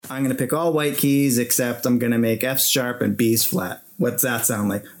I'm going to pick all white keys except I'm going to make F's sharp and B's flat. What's that sound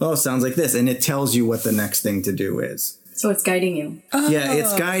like? Oh, it sounds like this. And it tells you what the next thing to do is. So it's guiding you. Yeah,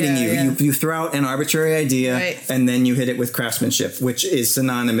 it's guiding you. Yeah. You throw out an arbitrary idea and then you hit it with craftsmanship, which is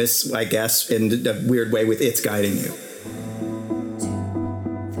synonymous, I guess, in a weird way with it's guiding you.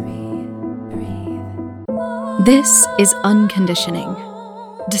 This is Unconditioning,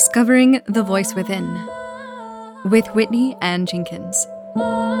 Discovering the Voice Within, with Whitney Ann Jenkins.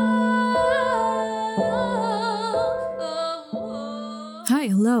 Hi,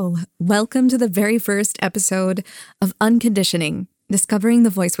 hello. Welcome to the very first episode of Unconditioning, Discovering the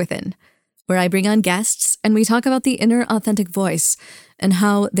Voice Within, where I bring on guests and we talk about the inner authentic voice and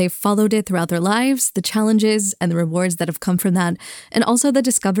how they've followed it throughout their lives, the challenges and the rewards that have come from that, and also the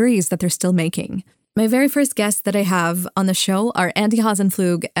discoveries that they're still making. My very first guests that I have on the show are Andy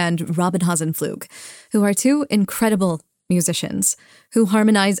Hasenflug and Robin Hasenflug, who are two incredible musicians who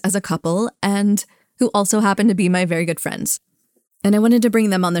harmonize as a couple and who also happen to be my very good friends. And I wanted to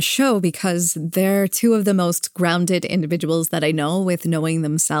bring them on the show because they're two of the most grounded individuals that I know with knowing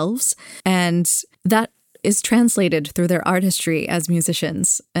themselves. And that is translated through their artistry as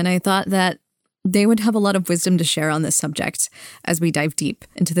musicians. And I thought that they would have a lot of wisdom to share on this subject as we dive deep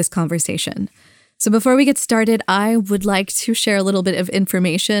into this conversation. So before we get started, I would like to share a little bit of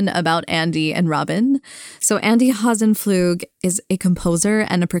information about Andy and Robin. So Andy Hasenflug is a composer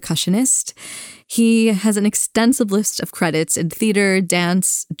and a percussionist. He has an extensive list of credits in theater,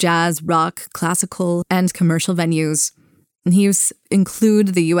 dance, jazz, rock, classical, and commercial venues. And he include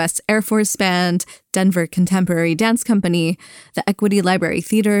the U.S. Air Force Band, Denver Contemporary Dance Company, the Equity Library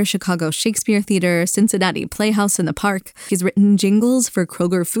Theater, Chicago Shakespeare Theater, Cincinnati Playhouse in the Park. He's written jingles for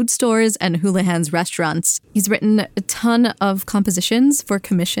Kroger food stores and Houlihan's restaurants. He's written a ton of compositions for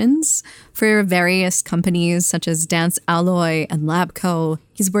commissions for various companies such as Dance Alloy and Labco.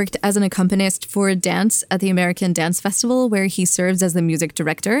 He's worked as an accompanist for dance at the American Dance Festival, where he serves as the music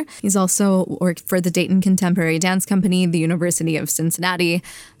director. He's also worked for the Dayton Contemporary Dance Company, the University of Cincinnati,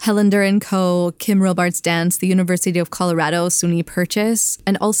 Helander & Co., Kim Robarts Dance, the University of Colorado, SUNY Purchase,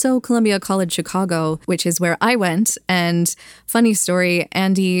 and also Columbia College Chicago, which is where I went. And funny story,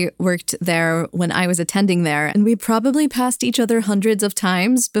 Andy worked there when I was attending there, and we probably passed each other hundreds of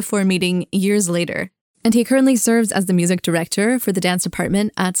times before meeting years later. And he currently serves as the music director for the dance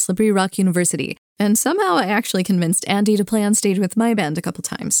department at Slippery Rock University. And somehow I actually convinced Andy to play on stage with my band a couple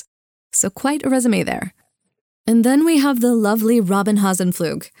times. So quite a resume there. And then we have the lovely Robin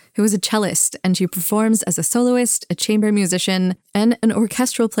Hasenflug, who is a cellist, and she performs as a soloist, a chamber musician, and an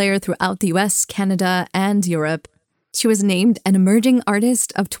orchestral player throughout the US, Canada, and Europe. She was named an Emerging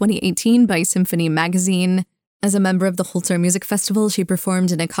Artist of 2018 by Symphony Magazine. As a member of the Holzer Music Festival, she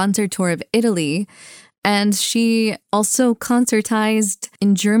performed in a concert tour of Italy, and she also concertized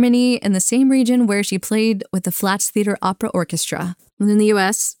in Germany in the same region where she played with the Flats Theater Opera Orchestra. And in the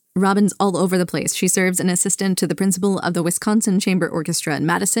US, Robin's all over the place. She serves an assistant to the principal of the Wisconsin Chamber Orchestra in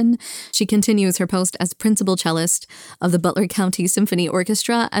Madison. She continues her post as principal cellist of the Butler County Symphony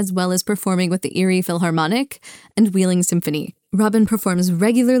Orchestra, as well as performing with the Erie Philharmonic and Wheeling Symphony. Robin performs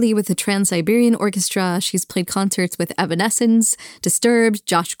regularly with the Trans-Siberian Orchestra. She's played concerts with Evanescence, Disturbed,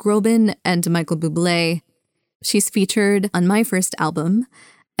 Josh Groban, and Michael Bublé. She's featured on my first album,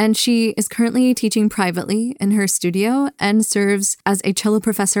 and she is currently teaching privately in her studio and serves as a cello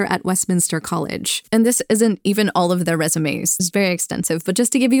professor at Westminster College. And this isn't even all of their resumes. It's very extensive, but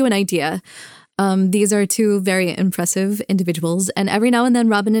just to give you an idea, these are two very impressive individuals, and every now and then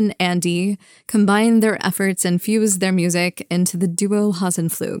Robin and Andy combine their efforts and fuse their music into the duo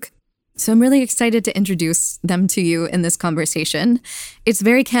Hasenflug. So I'm really excited to introduce them to you in this conversation. It's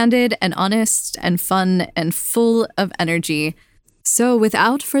very candid and honest and fun and full of energy. So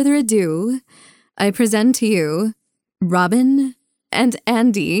without further ado, I present to you Robin and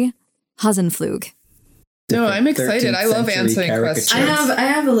Andy Hasenflug. No, I'm excited. I love answering questions. I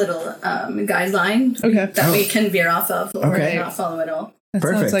have a little guideline that we can veer off of or not follow at all. That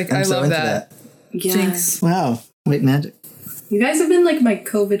sounds like I love that. Yeah. Jinx. Wow. Wait, magic. You guys have been like my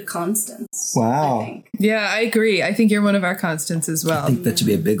COVID constants. Wow. I think. Yeah, I agree. I think you're one of our constants as well. I think that should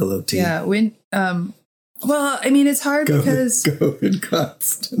be a Bigelow tea. Yeah. Well, I mean, it's hard because COVID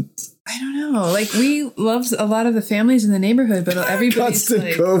constants. I don't know. Like, we love a lot of the families in the neighborhood, but everybody's Constant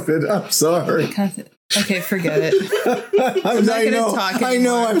like COVID. I'm sorry. Okay, forget it. I'm not going to talk anymore. I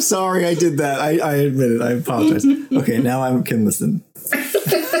know. I'm sorry. I did that. I admit it. I apologize. Okay, now I can listen.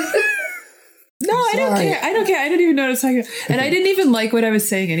 No, I don't care. I don't even know what I was talking about. And I didn't even like what I was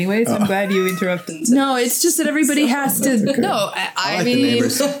saying anyways. I'm glad you interrupted. No, it's just that everybody has to. Okay. No, I like mean,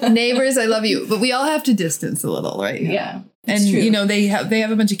 neighbors. Neighbors, I love you. But we all have to distance a little, right? Yeah. And, they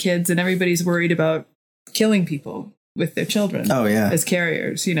have a bunch of kids and everybody's worried about killing people with their children. Oh, yeah. As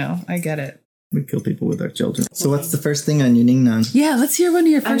carriers, I get it. We kill people with our children. So what's the first thing on your Ning Nang? Yeah, let's hear one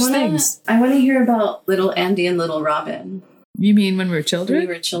of your first things. I want to hear about little Andy and little Robin. You mean when we were children? When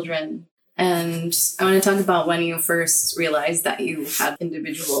we were children. And I want to talk about when you first realized that you had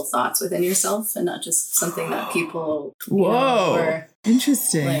individual thoughts within yourself and not just something that people... Whoa.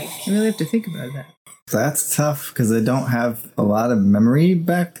 Interesting. I really have to think about that. That's tough because I don't have a lot of memory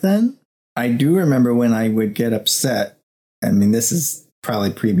back then. I do remember when I would get upset. I mean, this is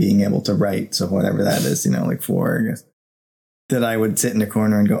probably pre-being able to write, so whatever that is, like 4, I guess. That I would sit in a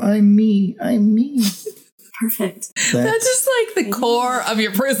corner and go, I'm me. Perfect. That's just like the core of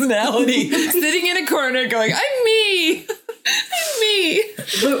your personality. Sitting in a corner going, I'm me. I'm me.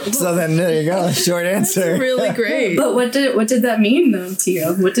 So then there you go. Short answer. That's really great. But what did that mean though to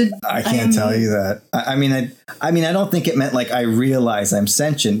you? I can't tell you that. I mean, I don't think it meant like I realize I'm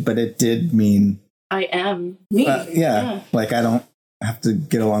sentient, but it did mean I am me. Yeah. Like I don't have to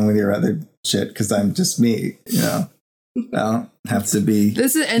get along with your other shit because I'm just me, I don't have to be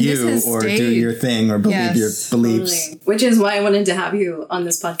you or do your thing or believe your beliefs. Totally. Which is why I wanted to have you on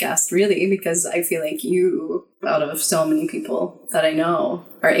this podcast, really, because I feel like you, out of so many people that I know,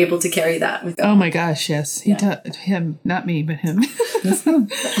 are able to carry that with you. Oh my gosh, yes. Him, not me, but him.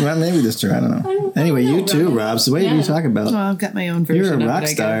 Well, maybe that's true. I don't know. Anyway, you too, Rob. So what are you talking about? Well, I've got my own version. You're a rock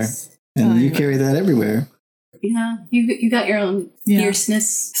star, and you carry that everywhere. Yeah, you got your own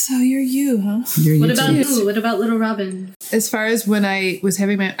fierceness. So you're you, huh? What about you? What about little Robin? As far as when I was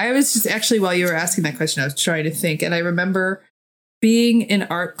having I was just actually, while you were asking that question, I was trying to think. And I remember being in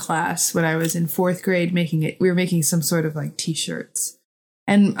art class when I was in 4th grade we were making some sort of like t-shirts.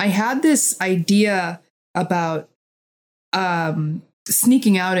 And I had this idea about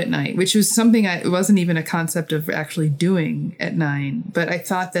sneaking out at night, which was something it wasn't even a concept of actually doing at 9. But I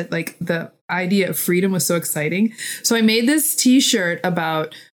thought that like the idea of freedom was so exciting. So I made this t-shirt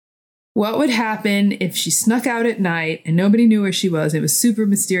about what would happen if she snuck out at night and nobody knew where she was. It was super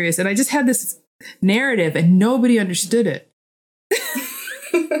mysterious. And I just had this narrative and nobody understood it.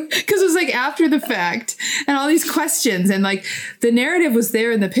 Because it was like after the fact and all these questions and like the narrative was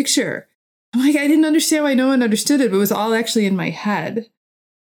there in the picture. I'm like, I didn't understand why no one understood it, but it was all actually in my head.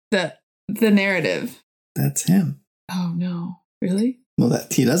 The narrative. That's him. Oh no. Really? Well,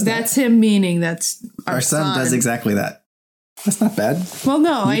 he does that. That's him, meaning that's our son does exactly that. That's not bad. Well,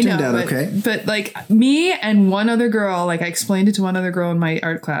 no, I know. Turned out okay. But like me and one other girl, like I explained it to one other girl in my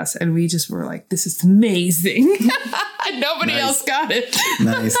art class, and we just were like, this is amazing. And nobody else got it.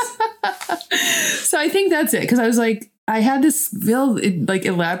 Nice. So I think that's it. Because I was like, I had this real like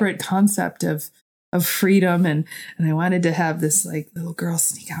elaborate concept of freedom and I wanted to have this like little girl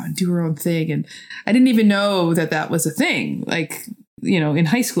sneak out and do her own thing. And I didn't even know that was a thing. Like, in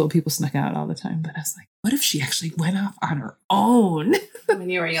high school, people snuck out all the time. But I was like, what if she actually went off on her own? When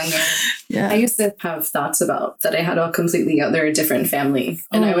you were younger. Yeah. I used to have thoughts about that I had a completely other different family.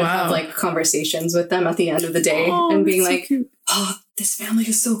 And I would have like conversations with them at the end of the day and being like, so oh, this family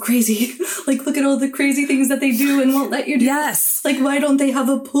is so crazy. Like, look at all the crazy things that they do and won't let you do. Yes. Like, why don't they have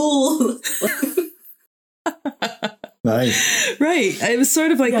a pool? Nice. Right. It was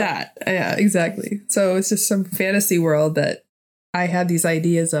sort of like that. Yeah, exactly. So it's just some fantasy world that I had these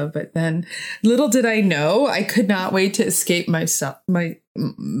ideas of, but then little did I know I could not wait to escape myself. Like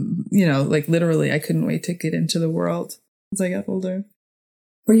literally I couldn't wait to get into the world as I got older.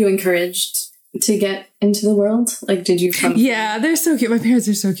 Were you encouraged to get into the world? Like, did you come? Yeah, they're so cute. My parents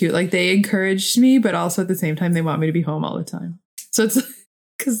are so cute. Like, they encouraged me, but also at the same time, they want me to be home all the time. So it's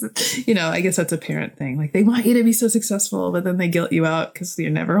because, I guess that's a parent thing. Like, they want you to be so successful, but then they guilt you out because you're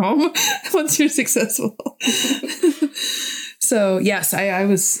never home once you're successful. So yes, I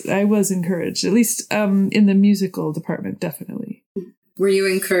was encouraged, at least in the musical department, definitely. Were you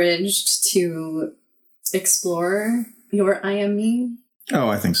encouraged to explore your I am me? Oh,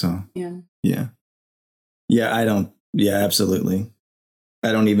 I think so. Yeah. Yeah. Yeah, absolutely.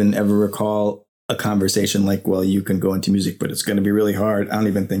 I don't even ever recall a conversation like, well, you can go into music, but it's going to be really hard. I don't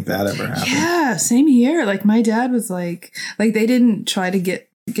even think that ever happened. Yeah, same here. Like, my dad was like they didn't try to get,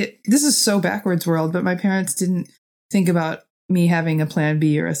 this is so backwards world, but my parents didn't think about me having a plan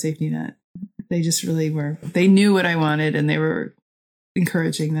B or a safety net. They just really they knew what I wanted and they were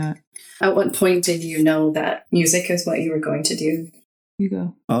encouraging that. At what point did you know that music is what you were going to do? You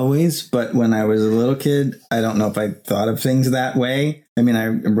go. Always, but when I was a little kid, I don't know if I thought of things that way. I mean, I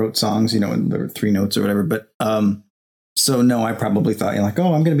wrote songs, and there were 3 notes or whatever, but so no, I probably thought I'm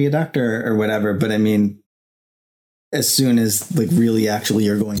going to be a doctor or whatever. But I mean, as soon as like really actually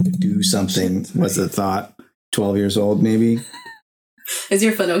you're going to do something was the thought. 12 years old, maybe. Is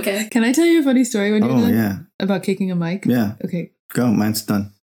your foot okay? Can I tell you a funny story when you're done? Yeah. About kicking a mic? Yeah. Okay. Go. Mine's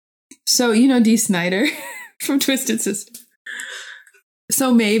done. So, you know Dee Snider from Twisted Sister.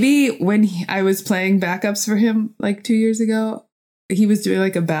 So maybe when I was playing backups for him like 2 years ago, he was doing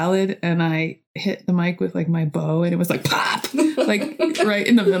like a ballad and I hit the mic with like my bow and it was like pop, like right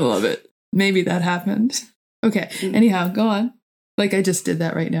in the middle of it. Maybe that happened. Okay. Anyhow, go on. Like I just did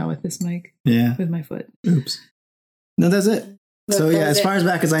that right now with this mic. Yeah. With my foot. Oops. No, that's it. So yeah, as far as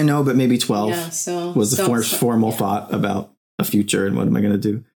back as I know, but maybe 12 was the first formal thought about a future and what am I going to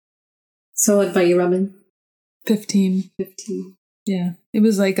do. So what about you, Robin? 15. Yeah. It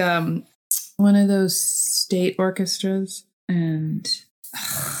was like one of those state orchestras. And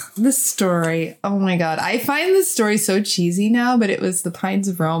this story, oh my God. I find this story so cheesy now, but it was the Pines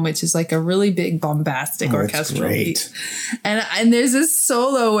of Rome, which is like a really big bombastic orchestral piece. And there's this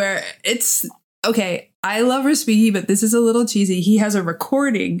solo where it's, okay, I love Respighi, but this is a little cheesy. He has a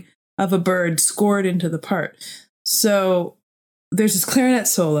recording of a bird scored into the part. So there's this clarinet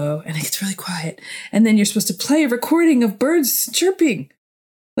solo and it gets really quiet. And then you're supposed to play a recording of birds chirping.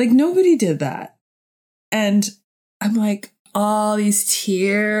 Like nobody did that. And I'm like, all these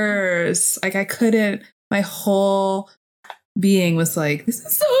tears. Like I couldn't, my whole being was like, this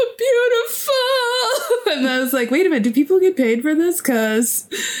is so beautiful. And I was like, wait a minute, do people get paid for this? Because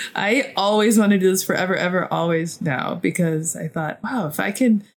I always want to do this forever, ever, always now. Because I thought, wow, if I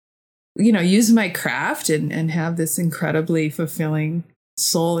can, you know, use my craft and have this incredibly fulfilling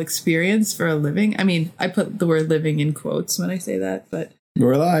soul experience for a living. I mean, I put the word living in quotes when I say that, but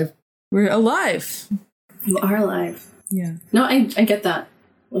we're alive. We're alive. You are alive. Yeah. No, I get that.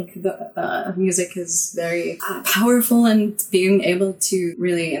 Like the music is very powerful and being able to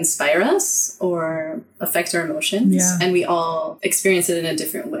really inspire us or affect our emotions. Yeah. And we all experience it in a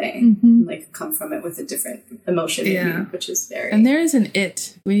different way. Like come from it with a different emotion, maybe, which is very. And there is an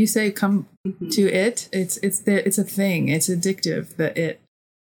it. When you say come to it, it's a thing. It's addictive.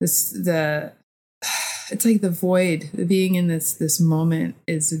 It's like the void. Being in this moment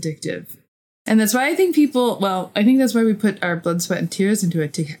is addictive. And that's why I think I think that's why we put our blood, sweat, and tears into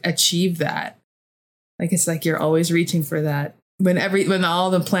it, to achieve that. Like, it's like you're always reaching for that. When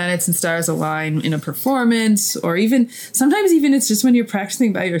all the planets and stars align in a performance, or sometimes it's just when you're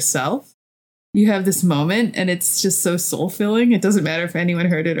practicing by yourself, you have this moment and it's just so soul filling. It doesn't matter if anyone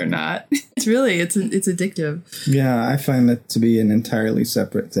heard it or not. It's addictive. Yeah. I find that to be an entirely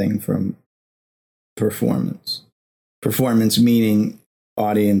separate thing from performance. Performance meaning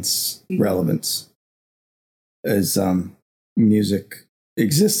audience relevance, as music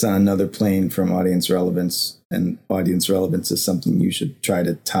exists on another plane from audience relevance, and audience relevance is something you should try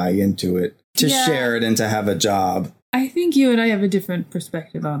to tie into it, to share it, and to have a job. I think you and I have a different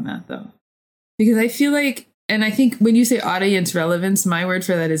perspective on that, though, because I feel like, and I think when you say audience relevance, my word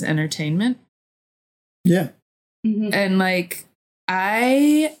for that is entertainment. Yeah. And like,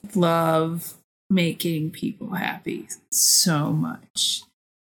 I love making people happy so much.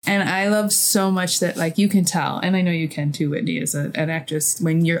 And I love so much that, like, you can tell, and I know you can too, Whitney, as an actress,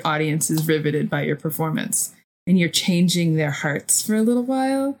 when your audience is riveted by your performance and you're changing their hearts for a little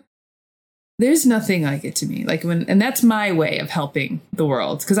while. There's nothing like it to me. Like and that's my way of helping the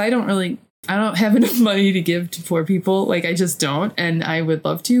world, because I don't have enough money to give to poor people. Like, I just don't. And I would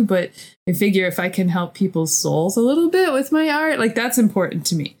love to, but I figure if I can help people's souls a little bit with my art, like, that's important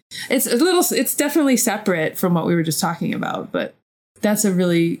to me. It's definitely separate from what we were just talking about, but it's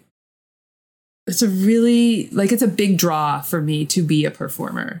a big draw for me to be a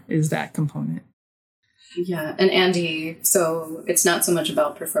performer, is that component. Yeah. And Andy, so it's not so much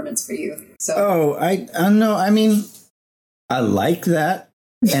about performance for you. So I don't know. I mean, I like that.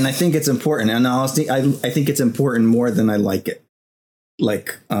 And I think it's important. And honestly, I think it's important more than I like it.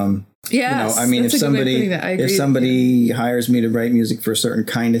 Like, if somebody hires me to write music for a certain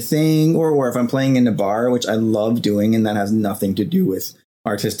kind of thing, or if I'm playing in a bar, which I love doing, and that has nothing to do with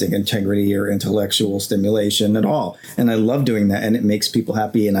artistic integrity or intellectual stimulation at all. And I love doing that, and it makes people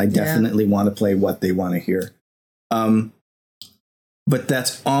happy, and I definitely want to play what they want to hear. But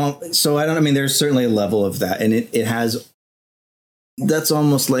that's all. So there's certainly a level of that, and it has, that's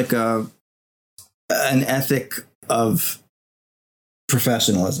almost like an ethic of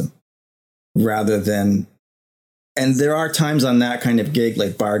professionalism rather than, and there are times on that kind of gig,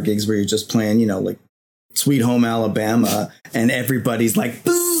 like bar gigs, where you're just playing, like Sweet Home Alabama, and everybody's like,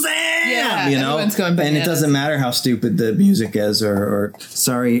 everyone's going bananas. And it doesn't matter how stupid the music is, or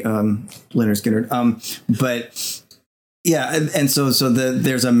sorry, Lynyrd Skynyrd, but yeah, and so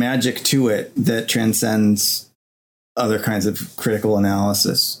there's a magic to it that transcends other kinds of critical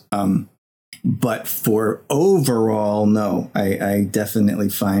analysis. But for overall, no, I definitely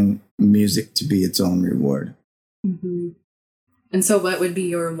find music to be its own reward. Mm-hmm. And so what would be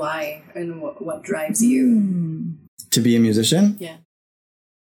your why and what drives you? To be a musician? Yeah.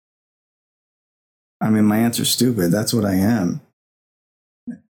 I mean, my answer's stupid. That's what I am.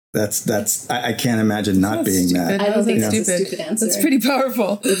 I can't imagine not being that. I don't think that's a stupid answer. That's pretty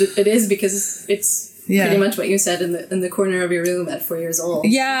powerful. It is, because it's pretty much what you said in the corner of your room at 4 years old.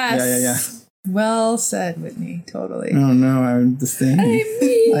 Yes. Yeah. Well said, Whitney. Totally. Oh no, I'm the same.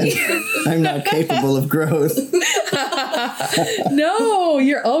 I'm not capable of growth. No,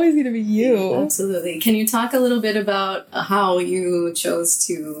 you're always going to be you. Absolutely. Can you talk a little bit about how you chose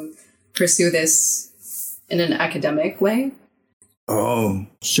to pursue this in an academic way? Oh,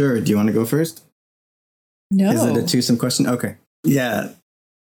 sure. Do you want to go first? No. Is it a twosome question? Okay. Yeah.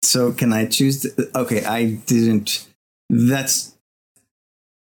 So can I choose? Okay, I didn't. That's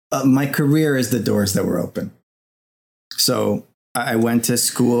my career is the doors that were open. So I went to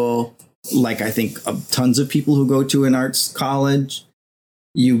school, like I think tons of people who go to an arts college.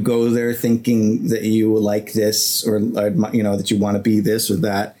 You go there thinking that you like this, or that you want to be this or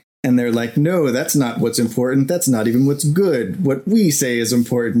that. And they're like, no, that's not what's important. That's not even what's good. What we say is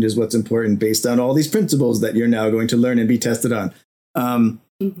important is what's important based on all these principles that you're now going to learn and be tested on. And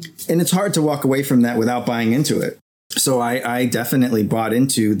it's hard to walk away from that without buying into it. So I definitely bought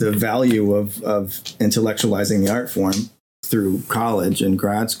into the value of intellectualizing the art form through college and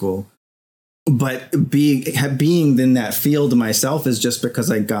grad school. But being in that field myself is just because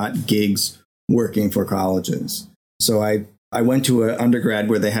I got gigs working for colleges. So I went to an undergrad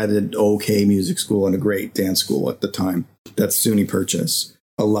where they had an okay music school and a great dance school at the time. That's SUNY Purchase.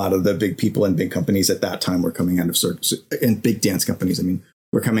 A lot of the big people and big companies at that time were coming out of and big dance companies. I mean,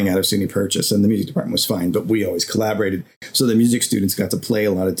 were coming out of SUNY Purchase, and the music department was fine, but we always collaborated. So the music students got to play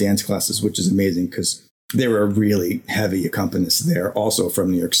a lot of dance classes, which is amazing because there were really heavy accompanists there, also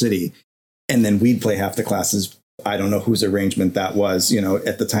from New York City. And then we'd play half the classes. I don't know whose arrangement that was.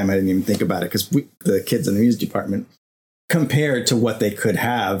 At the time, I didn't even think about it because the kids in the music department, compared to what they could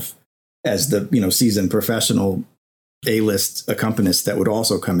have as the seasoned professional A-list accompanists that would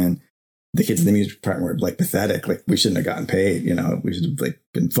also come in, the kids in the music department were like pathetic. Like we shouldn't have gotten paid. We should have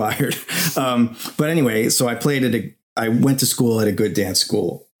been fired. But anyway, so I went to school at a good dance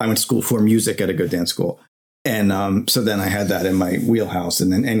school. I went to school for music at a good dance school. And so then I had that in my wheelhouse.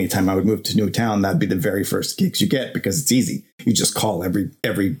 And then anytime I would move to a new town, that'd be the very first gigs you get because it's easy. You just call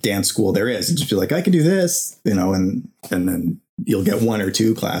every dance school there is and just be like, I can do this, and then you'll get one or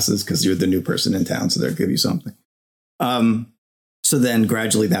two classes because you're the new person in town. So they'll give you something. So then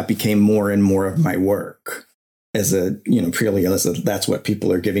gradually that became more and more of my work as purely as that's what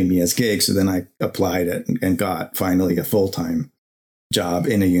people are giving me as gigs. So then I applied it and got finally a full-time job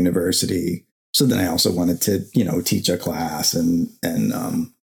in a university. So then I also wanted to, teach a class and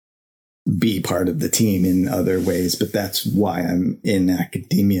be part of the team in other ways. But that's why I'm in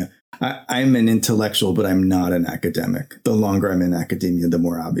academia. I'm an intellectual, but I'm not an academic. The longer I'm in academia, the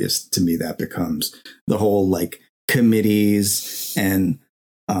more obvious to me that becomes. The whole committees and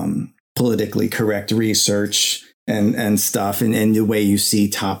politically correct research and stuff. And the way you see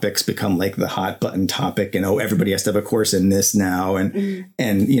topics become like the hot button topic. And, everybody has to have a course in this now. And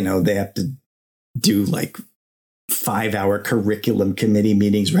they have to do 5-hour curriculum committee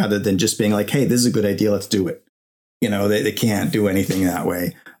meetings rather than just being like, hey, this is a good idea. Let's do it. They can't do anything that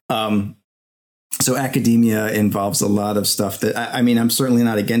way. So academia involves a lot of stuff that I'm certainly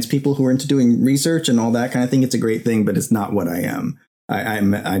not against people who are into doing research and all that kind of thing. It's a great thing, but it's not what I am.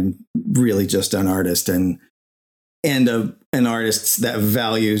 I'm really just an artist and an artist that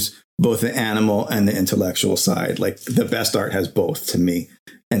values both the animal and the intellectual side. Like the best art has both to me.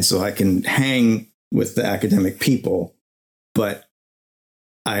 And so I can hang with the academic people, but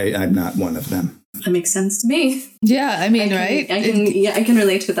I'm not one of them. That makes sense to me. Yeah, right? I can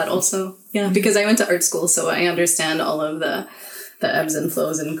relate to that also. Yeah, because I went to art school, so I understand all of the ebbs and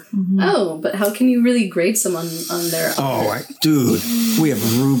flows and but how can you really grade someone on their art? Dude, we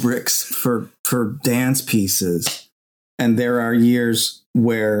have rubrics for dance pieces, and there are years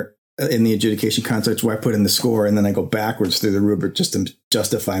where in the adjudication context where I put in the score and then I go backwards through the rubric just to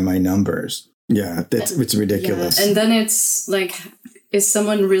justify my numbers. Yeah, it's ridiculous. Yeah. And then it's like, is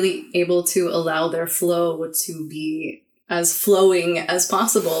someone really able to allow their flow to be as flowing as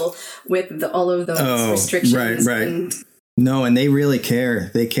possible with all of those restrictions? Right. No, and they really care.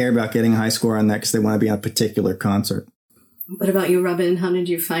 They care about getting a high score on that because they want to be on a particular concert. What about you, Robin? How did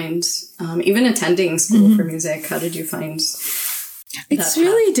you find, even attending school for music, how did you find It's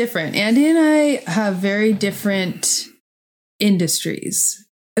really different. Andy and I have very different industries.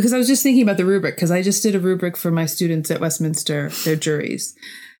 because I was just thinking about the rubric, because I just did a rubric for my students at Westminster, their juries.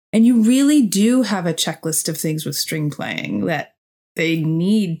 And you really do have a checklist of things with string playing that they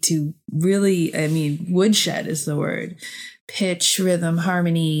need to really, I mean, woodshed is the word. Pitch, rhythm,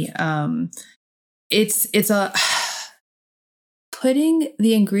 harmony. It's a putting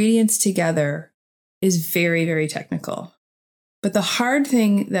the ingredients together is very, very technical. But the hard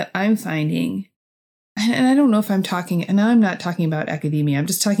thing that I'm finding, and I don't know if I'm talking, and I'm not talking about academia, I'm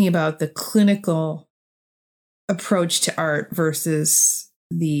just talking about the clinical approach to art versus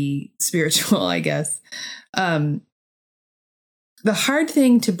the spiritual, I guess. The hard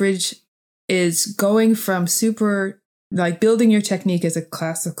thing to bridge is going from building your technique as a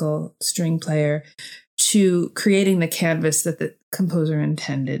classical string player to creating the canvas that the composer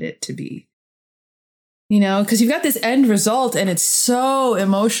intended it to be. Because you've got this end result and it's so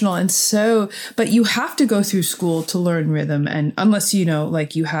emotional but you have to go through school to learn rhythm. And unless, you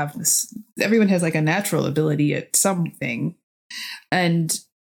have this, everyone has like a natural ability at something. And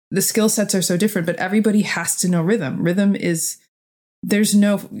the skill sets are so different, but everybody has to know rhythm. Rhythm is, there's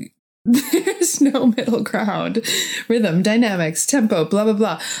no middle ground. Rhythm, dynamics, tempo, blah, blah,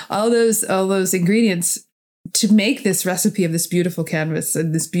 blah. All those ingredients to make this recipe of this beautiful canvas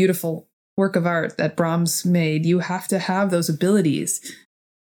and this beautiful work of art that Brahms made. You have to have those abilities.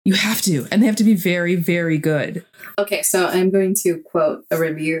 You have to, and they have to be very, very good. Okay, so I'm going to quote a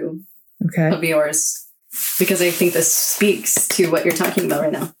review of yours, because I think this speaks to what you're talking about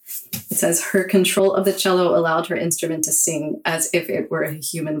right now. It says, her control of the cello allowed her instrument to sing as if it were a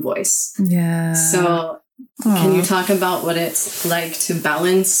human voice. Yeah. So can you talk about what it's like to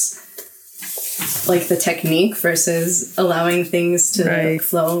balance like the technique versus allowing things to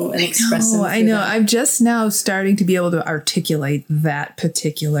flow and express? I know. I'm just now starting to be able to articulate that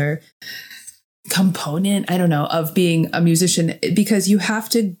particular component, I don't know, of being a musician, because you have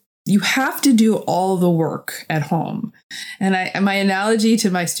to do all the work at home. And my analogy to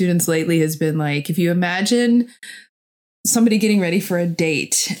my students lately has been like, if you imagine somebody getting ready for a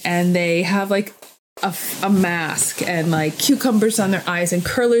date and they have like a mask and like cucumbers on their eyes and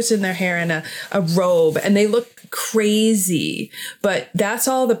curlers in their hair and a robe, and they look crazy, but that's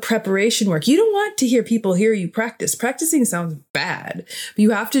all the preparation work. You don't want to hear people hear you practice. Practicing sounds bad, but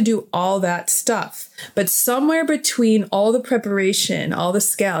you have to do all that stuff. But somewhere between all the preparation, all the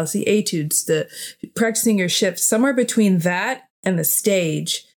scales, the etudes, the practicing your shifts, somewhere between that and the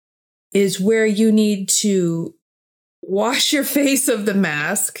stage is where you need to wash your face of the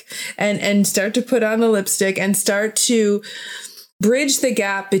mask and start to put on the lipstick and start to bridge the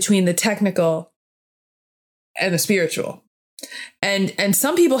gap between the technical and the spiritual. And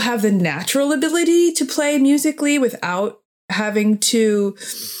some people have the natural ability to play musically without having to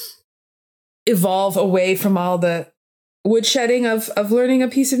evolve away from all the woodshedding of learning a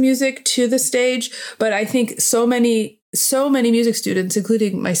piece of music to the stage. But I think so many music students,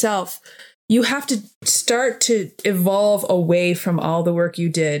 including myself, you have to start to evolve away from all the work you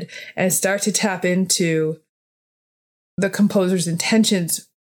did and start to tap into the composer's intentions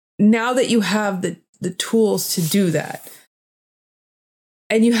now that you have the tools to do that.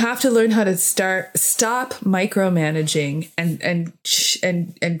 And you have to learn how to stop micromanaging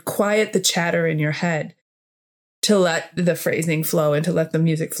and quiet the chatter in your head to let the phrasing flow and to let the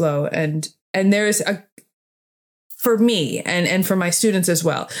music flow. And there's for me and for my students as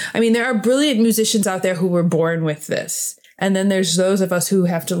well. I mean, there are brilliant musicians out there who were born with this. And then there's those of us who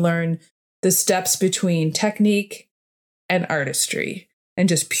have to learn the steps between technique and artistry and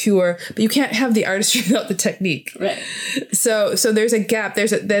just pure, but you can't have the artistry without the technique. Right. So there's a gap.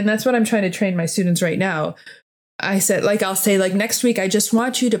 Then that's what I'm trying to train my students right now. I'll say next week, I just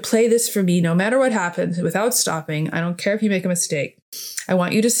want you to play this for me, no matter what happens, without stopping. I don't care if you make a mistake. I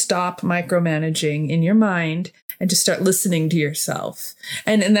want you to stop micromanaging in your mind and to start listening to yourself.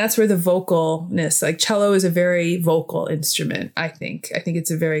 And that's where the vocalness, like cello is a very vocal instrument, I think. I think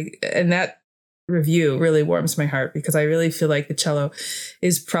it's and that review really warms my heart because I really feel like the cello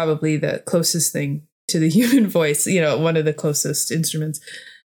is probably the closest thing to the human voice, one of the closest instruments.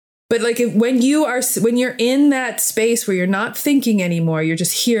 But like when you're in that space where you're not thinking anymore, you're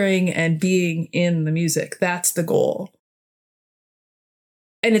just hearing and being in the music. That's the goal.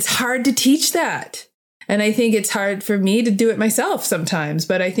 And it's hard to teach that. And I think it's hard for me to do it myself sometimes.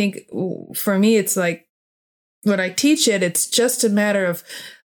 But I think for me, it's like when I teach it, it's just a matter of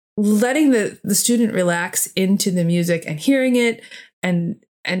letting the student relax into the music and hearing it and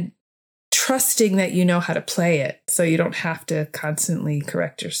trusting that you know how to play it so you don't have to constantly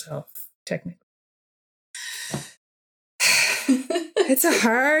correct yourself technically. It's a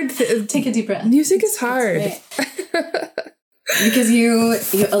hard take a deep breath. Music is hard. Because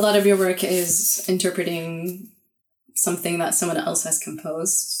a lot of your work is interpreting something that someone else has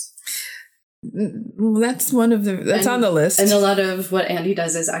composed. That's on the list. And a lot of what Andy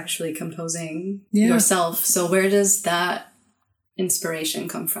does is actually composing yourself. So where does that inspiration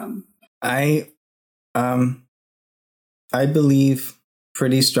come from? I believe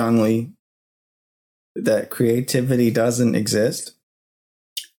pretty strongly that creativity doesn't exist,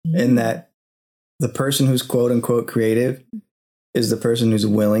 and that the person who's quote unquote creative is the person who's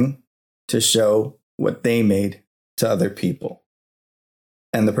willing to show what they made to other people.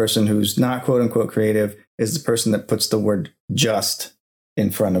 And the person who's not quote unquote creative is the person that puts the word just in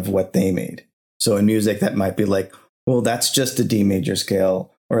front of what they made. So in music, that might be like, well, that's just a D major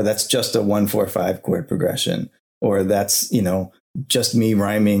scale, or that's just a 1-4-5 chord progression, or that's, just me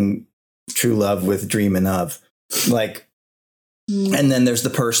rhyming true love with dreaming of. Like, and then there's the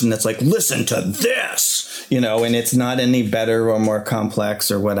person that's like, listen to this, and it's not any better or more complex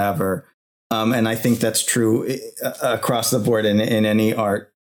or whatever. And I think that's true across the board in any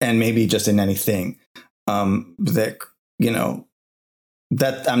art, and maybe just in anything. That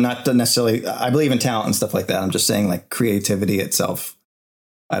I'm not necessarily, I believe in talent and stuff like that. I'm just saying, like, creativity itself,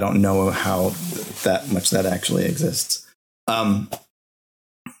 I don't know how that much that actually exists.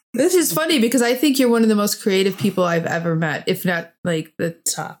 This is funny because I think you're one of the most creative people I've ever met, if not like the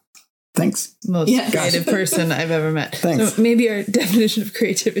top. Thanks. Most creative person I've ever met. Thanks. So maybe our definition of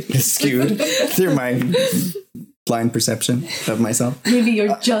creativity is skewed through my blind perception of myself. Maybe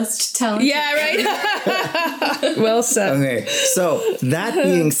you're just talented. Yeah, right. Well said. Okay, so that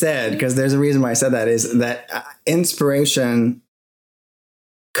being said, because there's a reason why I said that, is that inspiration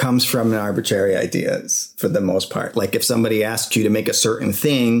comes from arbitrary ideas for the most part. Like if somebody asks you to make a certain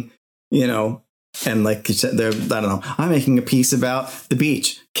thing, and like you said, I don't know, I'm making a piece about the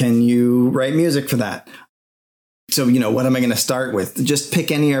beach. Can you write music for that? So, what am I going to start with? Just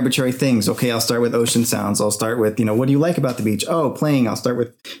pick any arbitrary things. Okay, I'll start with ocean sounds. I'll start with, what do you like about the beach? Oh, playing. I'll start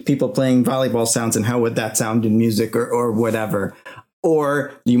with people playing volleyball sounds, and how would that sound in music or whatever.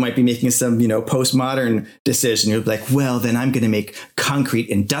 Or you might be making some, postmodern decision. You're like, well, then I'm going to make concrete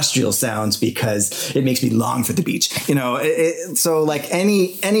industrial sounds because it makes me long for the beach. So like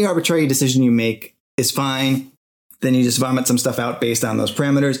any arbitrary decision you make is fine. Then you just vomit some stuff out based on those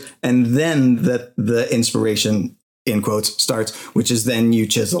parameters. And then the inspiration, in quotes, starts, which is then you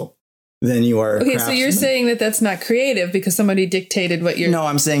chisel. Then you are. Okay, so you're saying that that's not creative because somebody dictated what you're. No,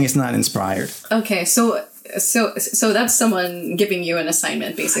 I'm saying it's not inspired. Okay, so that's someone giving you an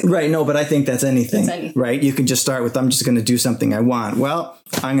assignment, basically. Right. No, but I think that's anything. Right. You can just start with, I'm just going to do something I want. Well,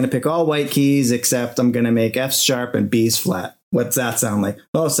 I'm going to pick all white keys, except I'm going to make F's sharp and B's flat. What's that sound like?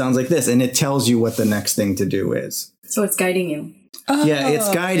 Oh, it sounds like this. And it tells you what the next thing to do is. So it's guiding you. Oh, yeah,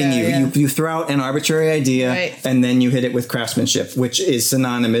 it's guiding you. Yeah. You throw out an arbitrary idea, and then you hit it with craftsmanship, which is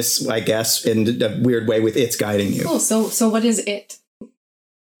synonymous, I guess, in a weird way with it's guiding you. Cool. So what is it?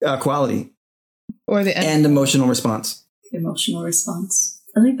 Quality. Or the and emotional response. Emotional response.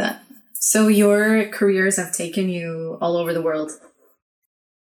 I like that. So your careers have taken you all over the world.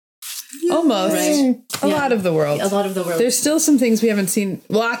 Almost. Right. A lot of the world. A lot of the world. There's still some things we haven't seen.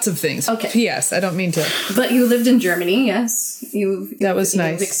 Lots of things. Okay. P.S. I don't mean to. But you lived in Germany, yes? That was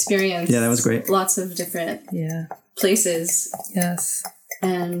nice. You've experienced that was great. Lots of different places. Yes.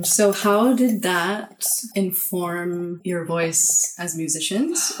 And so how did that inform your voice as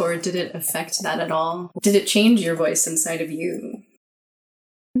musicians? Or did it affect that at all? Did it change your voice inside of you?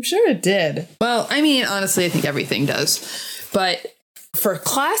 I'm sure it did. Well, I mean, honestly, I think everything does. But for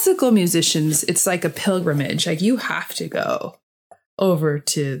classical musicians, it's like a pilgrimage. Like you have to go over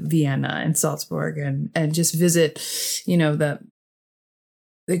to Vienna and Salzburg and just visit, the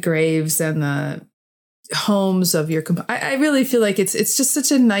graves and the homes of your I really feel like it's just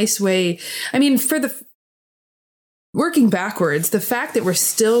such a nice way. I mean, for the working backwards, the fact that we're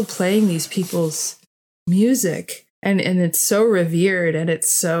still playing these people's music and it's so revered and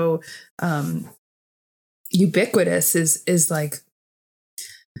it's so ubiquitous is like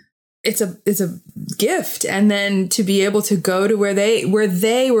it's a gift. And then to be able to go to where they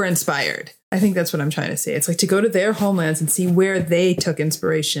were inspired. I think that's what I'm trying to say. It's like to go to their homelands and see where they took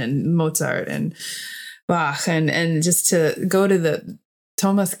inspiration, Mozart and Bach, and just to go to the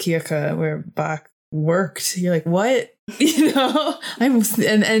Thomaskirche where Bach worked. You're like, what?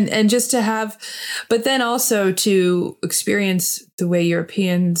 And just to have, but then also to experience the way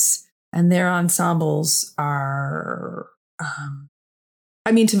Europeans and their ensembles are.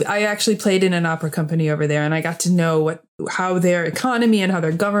 I actually played in an opera company over there, and I got to know how their economy and how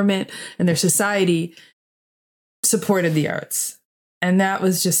their government and their society supported the arts. And that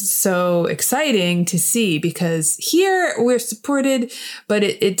was just so exciting to see, because here we're supported, but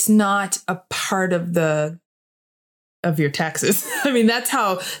it's not a part of your taxes. I mean, that's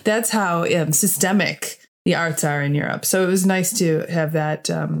how systemic the arts are in Europe. So it was nice to have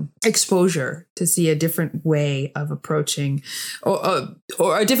that exposure to see a different way of approaching, or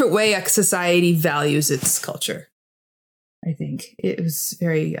a different way a society values its culture. I think it was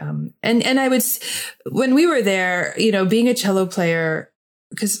very, and I would, when we were there, being a cello player,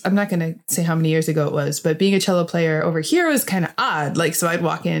 because I'm not going to say how many years ago it was, but being a cello player over here was kind of odd. Like, so I'd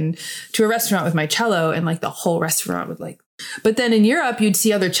walk in to a restaurant with my cello and like the whole restaurant would like, but then in Europe, you'd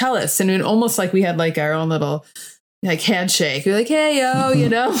see other cellists and it almost like we had like our own little like handshake. We're like, hey, yo,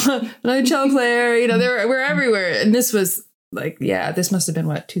 another cello player, we're everywhere. And this was like, this must've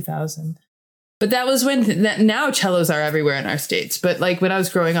been 2000. But that was when now cellos are everywhere in our States. But like when I was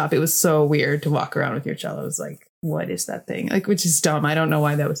growing up, it was so weird to walk around with your cello. It was like, what is that thing? Like, which is dumb. I don't know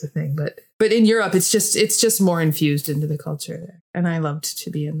why that was a thing. But in Europe, it's just more infused into the culture there. And I loved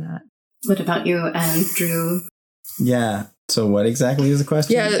to be in that. What about you, Andrew? Yeah. So what exactly is the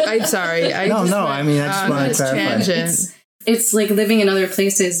question? Yeah, I'm sorry. I just want to clarify. It's like living in other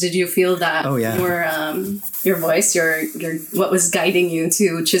places. Did you feel that your voice, your what was guiding you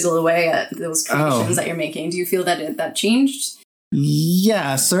to chisel away at those creations that you're making? Do you feel that that changed?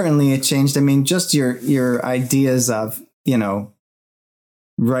 Yeah, certainly it changed. I mean, just your ideas of,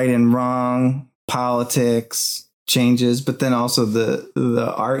 right and wrong, politics changes, but then also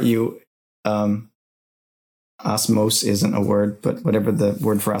the art osmos isn't a word, but whatever the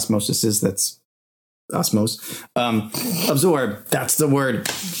word for osmosis is, that's osmos. Absorb. That's the word.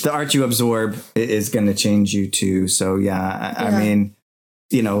 The art you absorb is going to change you too. So I mean,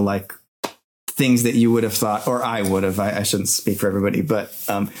 like things that you would have thought, or I would have, I shouldn't speak for everybody, but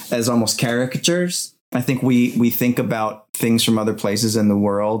as almost caricatures. I think we think about things from other places in the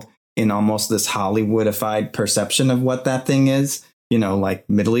world in almost this Hollywoodified perception of what that thing is. Like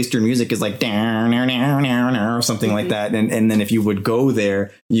Middle Eastern music is like or something like that. And then if you would go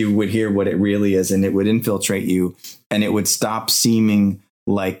there, you would hear what it really is, and it would infiltrate you, and it would stop seeming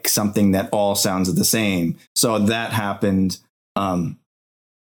like something that all sounds the same. So that happened in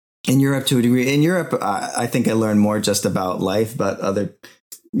Europe to a degree. In Europe, I think I learned more just about life, but other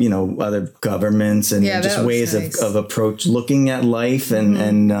governments and just ways of approach looking at life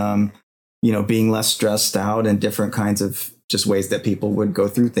and being less stressed out, and different kinds of just ways that people would go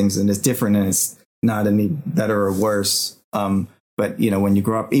through things. And it's different, and it's not any better or worse. But, when you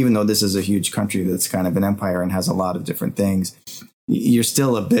grow up, even though this is a huge country that's kind of an empire and has a lot of different things, you're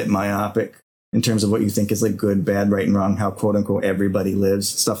still a bit myopic in terms of what you think is like good, bad, right, and wrong, how quote unquote everybody lives,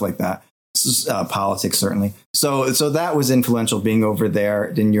 stuff like that. Politics, certainly. So that was influential being over there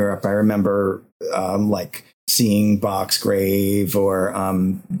in Europe. I remember like seeing Bach's grave, or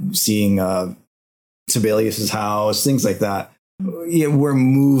seeing Sibelius's house, things like that. We're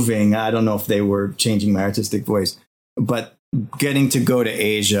moving. I don't know if they were changing my artistic voice, but getting to go to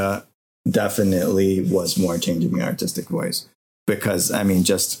Asia definitely was more changing my artistic voice, because I mean,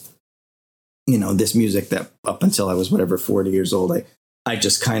 just, this music that up until I was 40 years old, I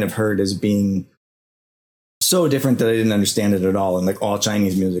just kind of heard as being so different that I didn't understand it at all. And like all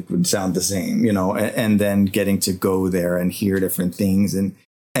Chinese music would sound the same, and then getting to go there and hear different things and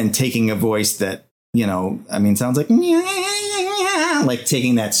taking a voice that, sounds like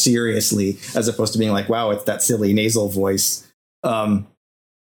taking that seriously, as opposed to being like, wow, it's that silly nasal voice. And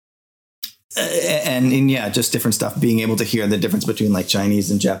just different stuff, being able to hear the difference between like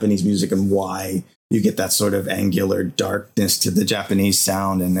Chinese and Japanese music, and why you get that sort of angular darkness to the Japanese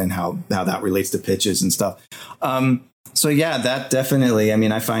sound, and then how that relates to pitches and stuff. That definitely,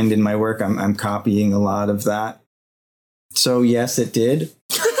 I find in my work, I'm copying a lot of that. So yes, it did.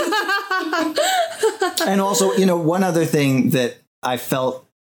 And also, one other thing that I felt,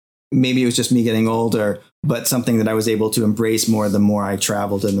 maybe it was just me getting older, but something that I was able to embrace more the more I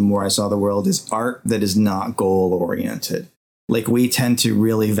traveled and the more I saw the world, is art that is not goal oriented. Like, we tend to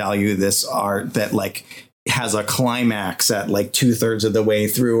really value this art that like has a climax at like 2/3 of the way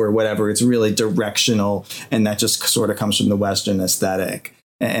through or whatever. It's really directional. And that just sort of comes from the Western aesthetic.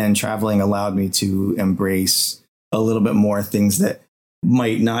 And traveling allowed me to embrace a little bit more things that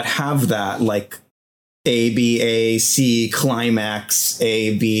might not have that, like A, B, A, C, climax,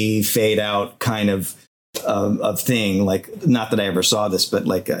 A, B, fade out kind of thing. Like, not that I ever saw this, but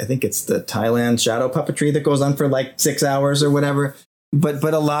like, I think it's the Thailand shadow puppetry that goes on for like 6 hours or whatever. But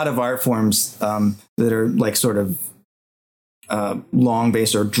a lot of art forms that are like sort of long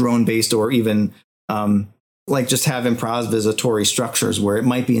based or drone based, or even like just have improvisatory structures where it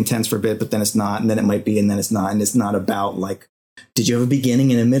might be intense for a bit, but then it's not, and then it might be, and then it's not, and it's not about like did you have a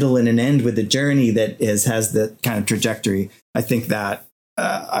beginning and a middle and an end with a journey that has the kind of trajectory? I think that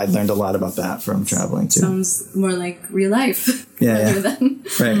I learned a lot about that from traveling too. Sounds more like real life rather than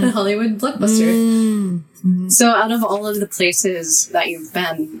right. a Hollywood blockbuster. Mm-hmm. So out of all of the places that you've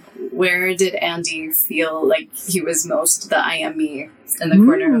been, where did Andy feel like he was most the I am me in the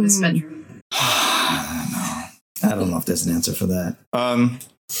corner of his bedroom? I don't know if there's an answer for that.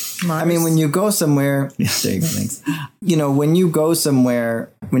 I mean, when you go somewhere, yeah, there you go, thanks. You know, when you go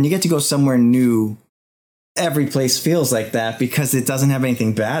somewhere, when you get to go somewhere new, every place feels like that because it doesn't have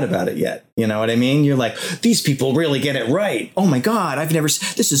anything bad about it yet. You know what I mean? You're like, these people really get it right. Oh my God,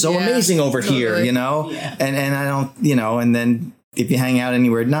 this is so amazing over here, you know? Yeah. And I don't, you know, and then if you hang out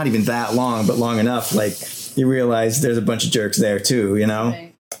anywhere, not even that long, but long enough, like you realize there's a bunch of jerks there too, you know? Right.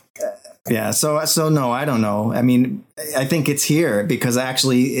 Yeah. So no, I don't know. I mean, I think it's here because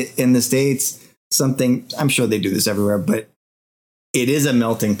actually in the States, I'm sure they do this everywhere, but it is a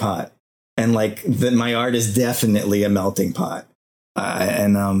melting pot. And like my art is definitely a melting pot.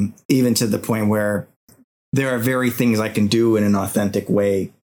 And even to the point where there are very things I can do in an authentic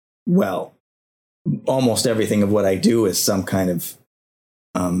way. Well, almost everything of what I do is some kind of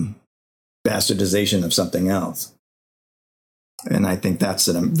bastardization of something else. And I think that's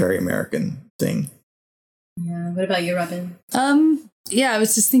a very American thing. Yeah. What about you, Robin? Yeah, I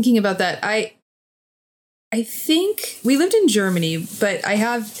was just thinking about that. I think we lived in Germany, but I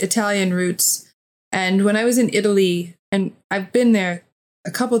have Italian roots. And when I was in Italy, and I've been there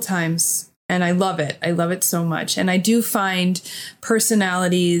a couple times, and I love it. I love it so much. And I do find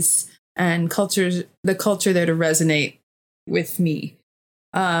personalities and the culture there to resonate with me.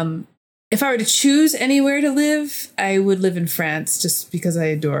 If I were to choose anywhere to live, I would live in France just because I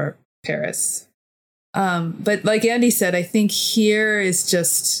adore Paris. But like Andy said, I think here is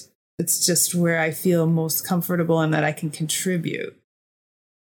it's just where I feel most comfortable and that I can contribute.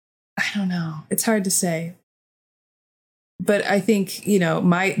 I don't know. It's hard to say. But I think, you know,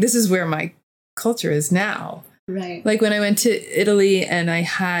 this is where my culture is now. Right. Like when I went to Italy and I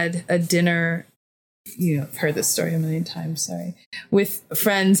had a dinner, you know, I've heard this story a million times, sorry, with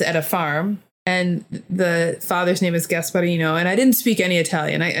friends at a farm. And the father's name is Gasparino. And I didn't speak any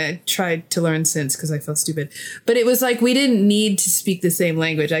Italian. I tried to learn since because I felt stupid. But it was like we didn't need to speak the same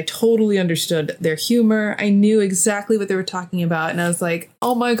language. I totally understood their humor. I knew exactly what they were talking about. And I was like,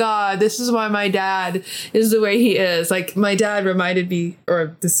 oh my God, this is why my dad is the way he is. Like my dad reminded me,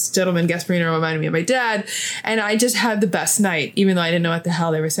 or this gentleman Gasparino reminded me of my dad. And I just had the best night, even though I didn't know what the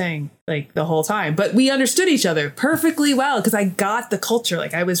hell they were saying like the whole time. But we understood each other perfectly well because I got the culture.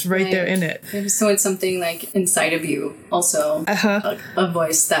 Like I was right there in it. So it's something like inside of you also, a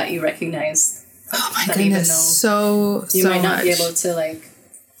voice that you recognize. Oh my goodness, so might not much. be able to like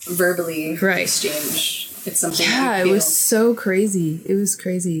verbally exchange. It's something it was so crazy. It was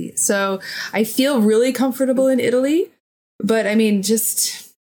crazy. So I feel really comfortable in Italy, but I mean,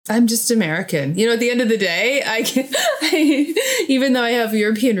 I'm just American. You know, at the end of the day, even though I have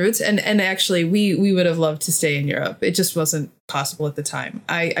European roots, and actually we would have loved to stay in Europe. It just wasn't possible at the time.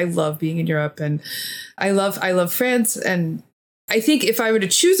 I love being in Europe, and I love France. And I think if I were to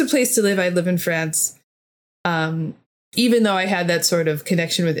choose a place to live, I'd live in France. Even though I had that sort of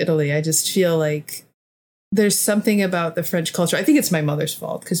connection with Italy, I just feel like there's something about the French culture. I think it's my mother's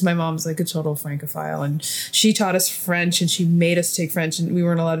fault because my mom's like a total Francophile and she taught us French and she made us take French and we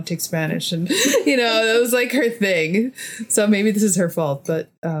weren't allowed to take Spanish. And, you know, that was like her thing. So maybe this is her fault. But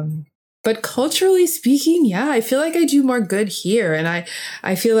culturally speaking, yeah, I feel like I do more good here. And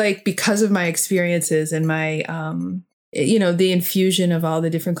I feel like because of my experiences and my, you know, the infusion of all the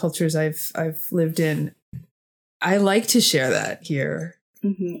different cultures I've lived in, I like to share that here.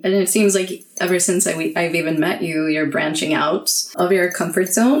 Mm-hmm. And it seems like ever since I've even met you, you're branching out of your comfort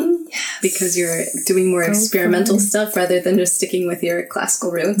zone because you're doing more experimental stuff rather than just sticking with your classical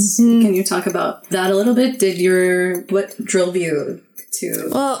roots. Mm-hmm. Can you talk about that a little bit? What drove you to?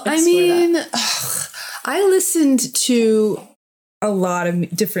 Well, I mean, I listened to a lot of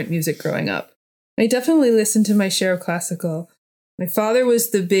different music growing up. I definitely listened to my share of classical. My father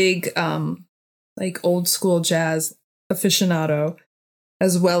was the big, like old school jazz aficionado,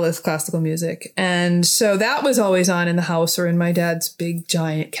 as well as classical music. And so that was always on in the house or in my dad's big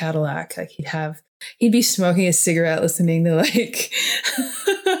giant Cadillac. Like he'd be smoking a cigarette listening to like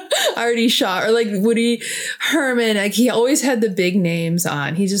Artie Shaw or like Woody Herman. Like he always had the big names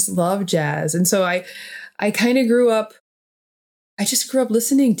on. He just loved jazz. And so I kind of grew up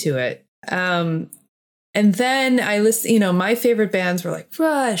listening to it. And then I listened, you know, my favorite bands were like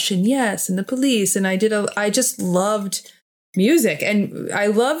Rush and Yes and The Police. And I just loved music, and I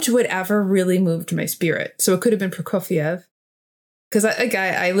loved whatever really moved my spirit. So it could have been Prokofiev, because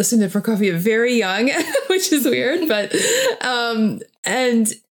I listened to Prokofiev very young, which is weird, but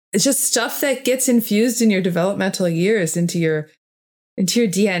and it's just stuff that gets infused in your developmental years into your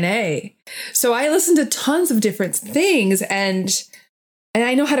DNA. So I listen to tons of different things, and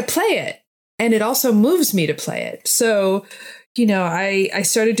I know how to play it, and it also moves me to play it. So, I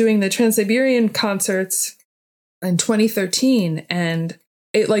started doing the Trans-Siberian concerts in 2013, and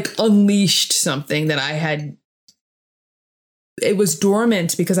it like unleashed something that I had. It was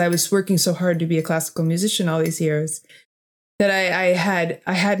dormant because I was working so hard to be a classical musician all these years that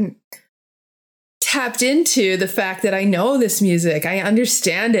I hadn't tapped into the fact that I know this music, I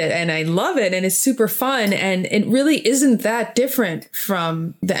understand it, and I love it, and it's super fun, and it really isn't that different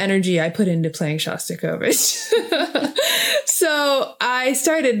from the energy I put into playing Shostakovich. So I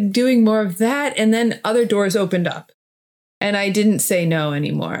started doing more of that, and then other doors opened up, and I didn't say no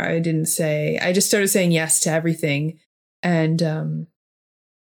anymore. I just started saying yes to everything, and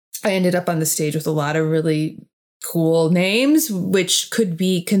I ended up on the stage with a lot of really cool names, which could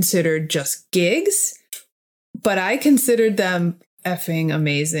be considered just gigs, but I considered them effing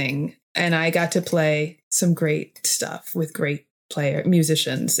amazing. And I got to play some great stuff with great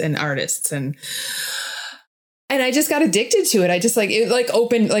musicians and artists. And I just got addicted to it. I just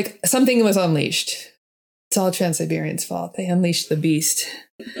opened, like something was unleashed. It's all Trans-Siberian's fault. They unleashed the beast.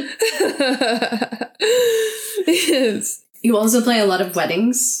 Yes. You also play a lot of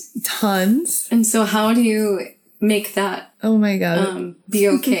weddings. Tons. And so how do you make that be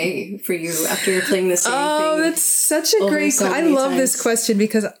okay for you after you're playing the same thing? Oh, that's such a great question. I love this question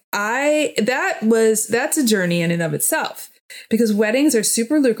because that's a journey in and of itself, because weddings are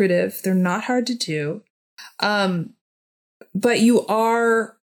super lucrative. They're not hard to do. But you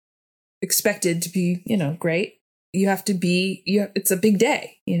are expected to be, great. You have to be, it's a big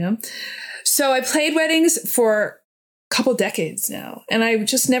day, So I played weddings for a couple decades now, and I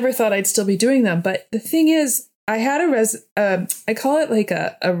just never thought I'd still be doing them. But the thing is, I had I call it like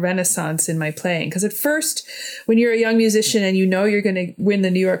a renaissance in my playing. Because at first, when you're a young musician and you're going to win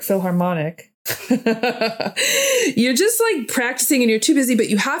the New York Philharmonic, you're just like practicing and you're too busy, but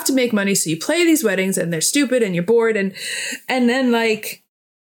you have to make money. So you play these weddings and they're stupid and you're bored. And then like,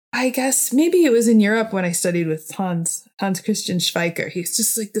 I guess maybe it was in Europe when I studied with Hans Christian Schweiker. He's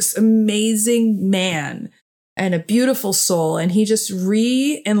just like this amazing man and a beautiful soul. And he just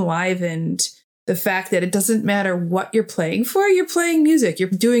re-enlivened the fact that it doesn't matter what you're playing for. You're playing music. You're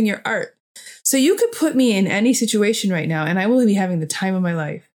doing your art. So you could put me in any situation right now and I will be having the time of my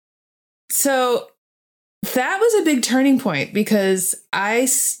life. So that was a big turning point, because I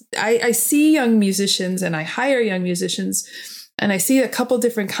see young musicians and I hire young musicians, and I see a couple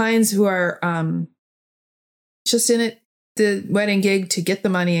different kinds who are just in it, the wedding gig to get the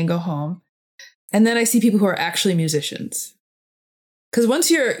money and go home. And then I see people who are actually musicians. Because once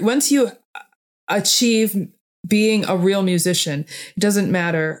you achieve being a real musician, it doesn't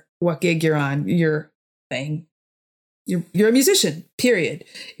matter what gig you're on, you're playing. You're a musician, period.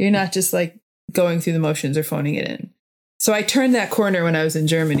 You're not just like going through the motions or phoning it in. So I turned that corner when I was in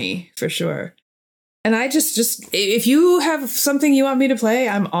Germany, for sure. And I just if you have something you want me to play,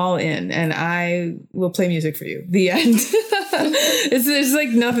 I'm all in, and I will play music for you. The end. There's like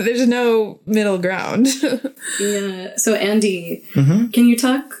nothing. There's no middle ground. Yeah. So Andy, can you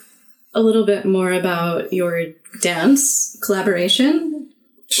talk a little bit more about your dance collaboration?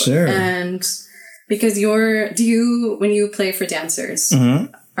 Sure. And because when you play for dancers,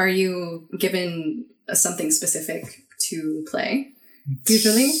 are you given something specific to play?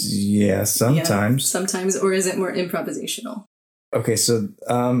 Usually? Yeah, sometimes. Yeah, sometimes, or is it more improvisational? Okay, so,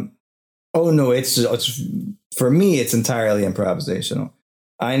 no, it's for me, it's entirely improvisational.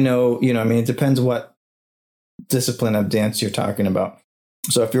 I know, it depends what discipline of dance you're talking about.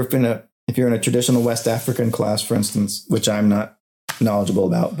 So if you're in a traditional West African class, for instance, which I'm not knowledgeable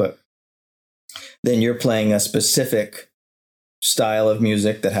about, but then you're playing a specific style of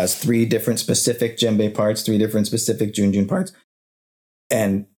music that has 3 different specific djembe parts, 3 different specific junjun parts.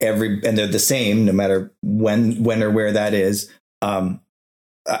 And they're the same no matter when or where that is. Not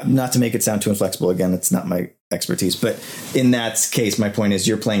to make it sound too inflexible, again, it's not my expertise, but in that case, my point is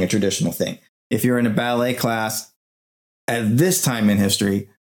you're playing a traditional thing. If you're in a ballet class at this time in history,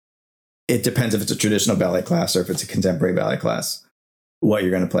 it depends if it's a traditional ballet class or if it's a contemporary ballet class, what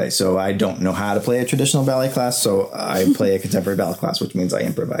you're going to play. So I don't know how to play a traditional ballet class, so I play a contemporary ballet class, which means I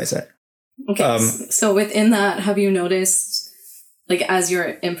improvise it. Okay, so within that, have you noticed, like, as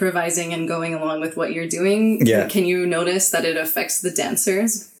you're improvising and going along with what you're doing, can you notice that it affects the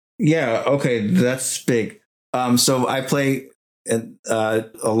dancers? Yeah, okay, that's big. So I play a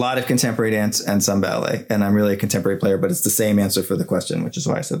lot of contemporary dance and some ballet. And I'm really a contemporary player, but it's the same answer for the question, which is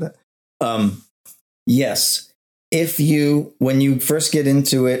why I said that. Yes. When you first get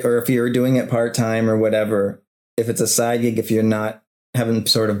into it, or if you're doing it part-time or whatever, if it's a side gig, if you're haven't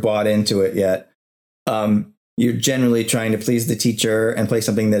sort of bought into it yet, you're generally trying to please the teacher and play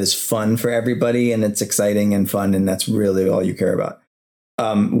something that is fun for everybody, and it's exciting and fun, and that's really all you care about.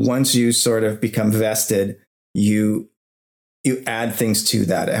 Once you sort of become vested, you add things to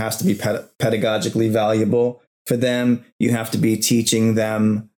that. It has to be pedagogically valuable for them. You have to be teaching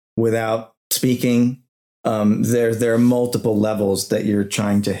them without speaking. There are multiple levels that you're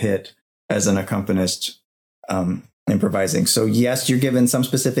trying to hit as an accompanist, improvising. So yes, you're given some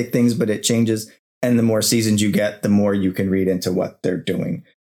specific things, but it changes. And the more seasoned you get, the more you can read into what they're doing,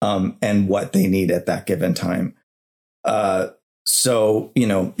 and what they need at that given time. So,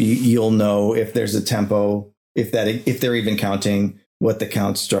 you'll know if there's a tempo, if they're even counting, what the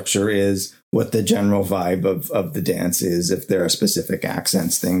count structure is, what the general vibe of the dance is, if there are specific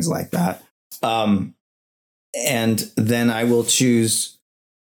accents, things like that. And then I will choose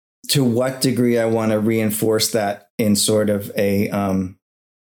to what degree I want to reinforce that in sort of a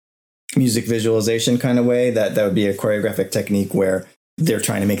music visualization kind of way. That would be a choreographic technique where they're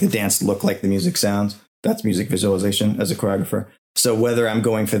trying to make the dance look like the music sounds. That's music visualization as a choreographer. So whether I'm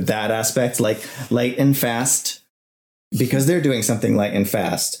going for that aspect, like light and fast, because they're doing something light and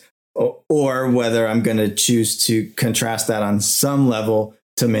fast, or whether I'm going to choose to contrast that on some level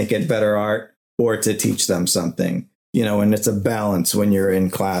to make it better art, or to teach them something, and it's a balance when you're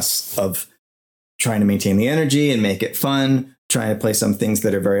in class of trying to maintain the energy and make it fun, trying to play some things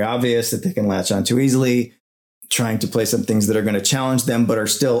that are very obvious that they can latch on too easily, trying to play some things that are going to challenge them, but are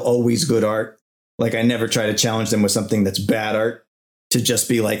still always good art. Like I never try to challenge them with something that's bad art, to just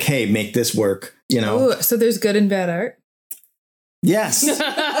be like, hey, make this work, Ooh, so there's good and bad art? Yes.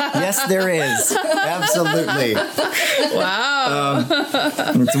 Yes, there is. Absolutely. Wow.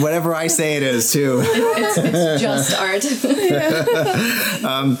 It's whatever I say it is, too. It's just art.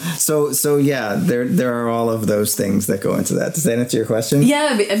 So yeah, there are all of those things that go into that. Does that answer your question?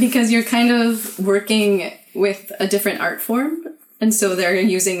 Yeah, because you're kind of working with a different art form. And so they're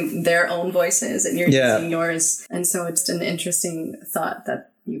using their own voices and you're using yours. And so it's an interesting thought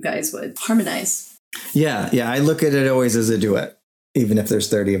that you guys would harmonize. Yeah. I look at it always as a duet, even if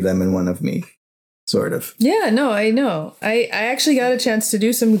there's 30 of them and one of me, sort of. Yeah, no, I know. I actually got a chance to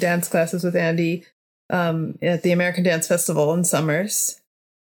do some dance classes with Andy at the American Dance Festival in Summers.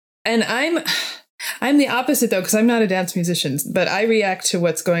 And I'm the opposite, though, because I'm not a dance musician, but I react to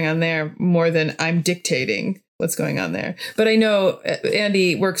what's going on there more than I'm dictating what's going on there. But I know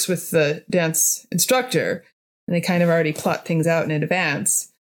Andy works with the dance instructor, and they kind of already plot things out in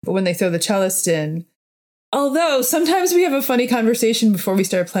advance. But when they throw the cellist in, although sometimes we have a funny conversation before we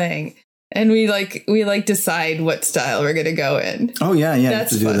start playing, and we decide what style we're going to go in. Oh yeah,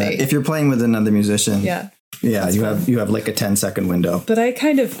 that's to do funny. That. If you're playing with another musician, yeah, you have like a 10-second window. But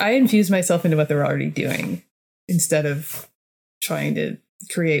I infuse myself into what they're already doing instead of trying to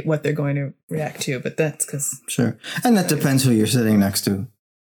create what they're going to react to. But that's because sure, and that depends who you're sitting next to.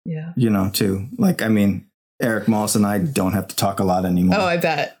 Yeah, too. Like, I mean, Eric Moss and I don't have to talk a lot anymore. Oh, I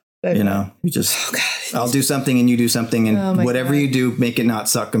bet. We just, I'll do something and you do something, and whatever you do, make it not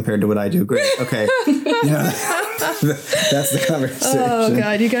suck compared to what I do. Great. Okay. That's the conversation. Oh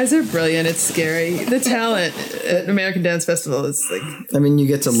God, you guys are brilliant. It's scary. The talent at American Dance Festival is like, I mean, you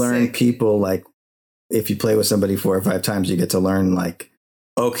get to learn people, like if you play with somebody 4 or 5 times, you get to learn like,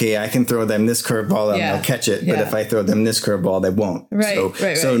 okay, I can throw them this curveball and they'll catch it. But if I throw them this curveball, they won't.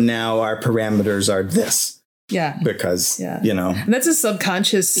 Right. So now our parameters are this. Yeah. Because, and that's a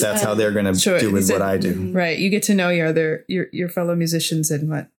subconscious. That's how they're going to do with what I do. Right. You get to know your fellow musicians and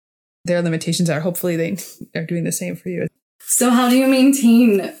what their limitations are. Hopefully they are doing the same for you. So how do you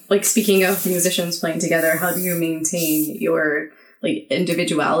maintain, like, speaking of musicians playing together, how do you maintain your like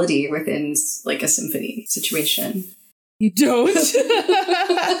individuality within like a symphony situation? You don't?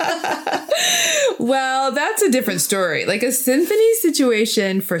 Well, that's a different story. Like a symphony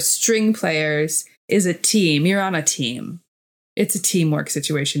situation for string players is a team. You're on a team. It's a teamwork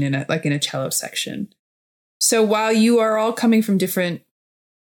situation in a cello section. So while you are all coming from different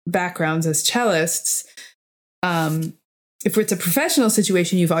backgrounds as cellists, if it's a professional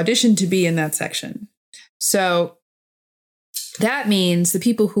situation, you've auditioned to be in that section. So that means the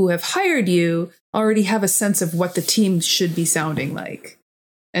people who have hired you already have a sense of what the team should be sounding like.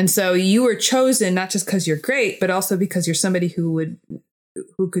 And so you were chosen not just because you're great, but also because you're somebody who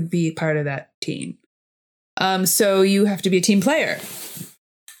could be part of that team. So you have to be a team player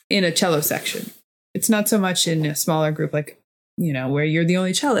in a cello section. It's not so much in a smaller group like where you're the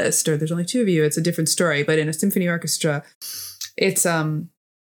only cellist or there's only two of you, it's a different story. But in a symphony orchestra, it's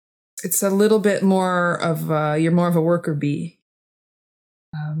a little bit more of you're more of a worker bee.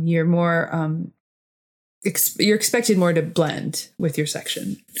 You're more you're expected more to blend with your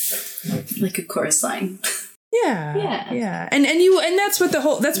section, like a chorus line. Yeah. And that's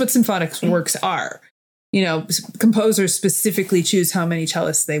what symphonic works are. Composers specifically choose how many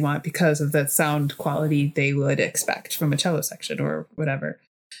cellists they want because of the sound quality they would expect from a cello section or whatever.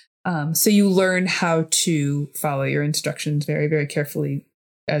 So you learn how to follow your instructions very, very carefully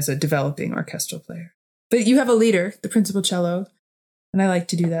as a developing orchestral player. But you have a leader, the principal cello, and I like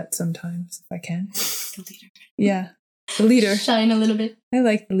to do that sometimes if I can. The leader. Yeah, the leader. Shine a little bit. I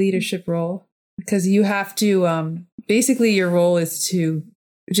like the leadership role because you have to, basically your role is to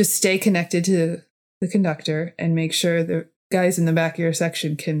just stay connected to the conductor and make sure the guys in the back of your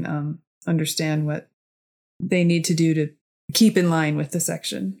section can understand what they need to do to keep in line with the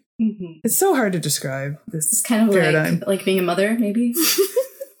section. Mm-hmm. It's so hard to describe this. It's kind of paradigm. like being a mother, maybe.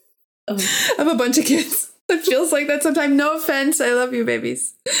 I have a bunch of kids. It feels like that sometimes. No offense. I love you,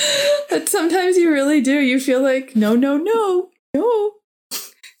 babies. But sometimes you really do. You feel like, no.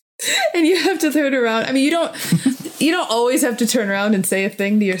 And you have to turn around. I mean, you don't always have to turn around and say a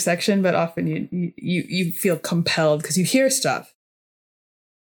thing to your section, but often you feel compelled because you hear stuff.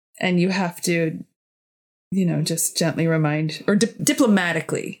 And you have to, just gently remind, or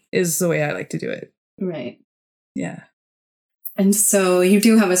diplomatically is the way I like to do it. Right. Yeah. And so you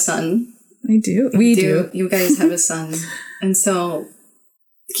do have a son. I do. We do. You guys have a son. And so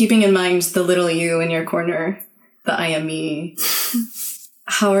keeping in mind the little you in your corner, the I am me,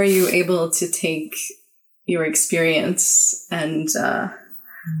 how are you able to take your experience and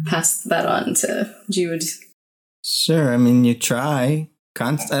pass that on to Jude? Sure. I mean, you try.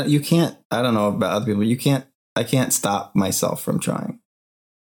 You can't, I don't know about other people, I can't stop myself from trying.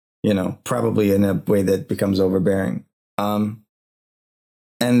 Probably in a way that becomes overbearing. And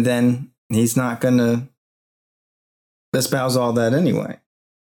then he's not going to espouse all that anyway.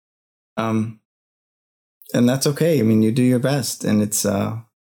 And that's okay. I mean, you do your best, and it's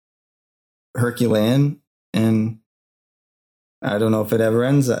Herculean, and I don't know if it ever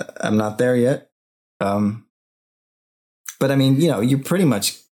ends. I'm not there yet. But I mean, you're pretty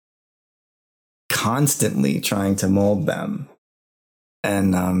much constantly trying to mold them.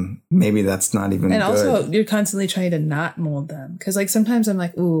 And maybe that's not even good. And also, you're constantly trying to not mold them. Because sometimes I'm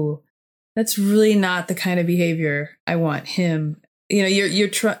like, ooh, that's really not the kind of behavior I want him. You're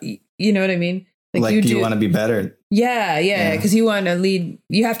trying, you know what I mean? You want to be better. Yeah. Because you want to lead.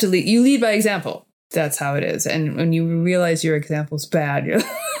 You have to lead. You lead by example. That's how it is. And when you realize your example's bad, you're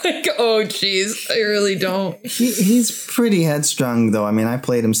like, oh, geez, I really don't. He's pretty headstrong, though. I mean, I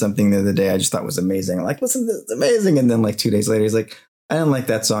played him something the other day I just thought was amazing. I'm like, listen, this is amazing. And then 2 days later, he's like, I didn't like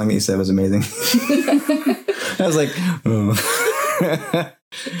that song that you said was amazing. I was like, oh.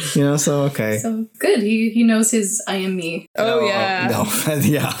 So okay. So good. He knows his I am me. Oh, yeah. No,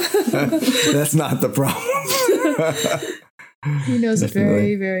 yeah. That's not the problem. He knows it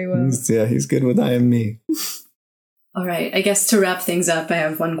very, very well. He's good with I am me. All right. I guess to wrap things up, I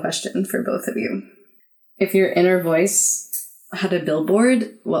have one question for both of you. If your inner voice had a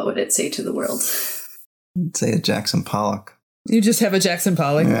billboard, what would it say to the world? I'd say a Jackson Pollock. You just have a Jackson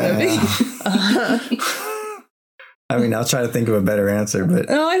Pollock. Yeah. I mean, I'll try to think of a better answer, but...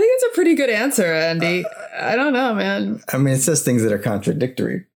 No, I think it's a pretty good answer, Andy. I don't know, man. I mean, it says things that are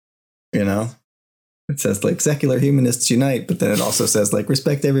contradictory, It says, secular humanists unite, but then it also says,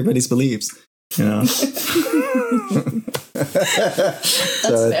 respect everybody's beliefs, That's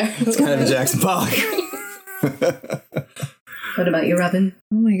fair. It's kind of a Jackson Pollock. What about you, Robin?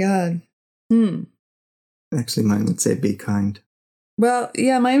 Oh, my God. Actually, mine would say be kind. Well,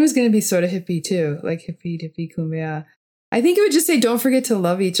 yeah, mine was going to be sort of hippie too, like hippie, kumbaya. I think it would just say, don't forget to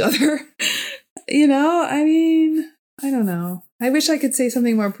love each other. I mean, I don't know. I wish I could say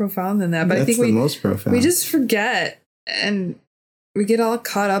something more profound than that, but I think most profound. We just forget and we get all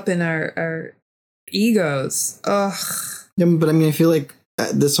caught up in our egos. Ugh. Yeah, but I mean, I feel like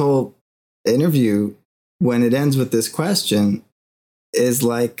this whole interview, when it ends with this question, is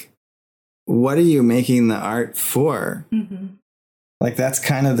what are you making the art for? Mm-hmm. That's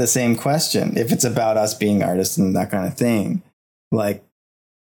kind of the same question. If it's about us being artists and that kind of thing,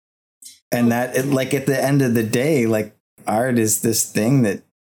 and that at the end of the day, art is this thing that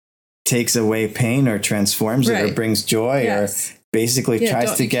takes away pain or transforms it or brings joy or basically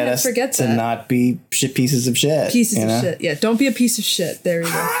tries to get us to not be pieces of shit. Pieces of shit. Yeah. Don't be a piece of shit. There you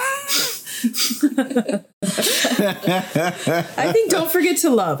go. I think don't forget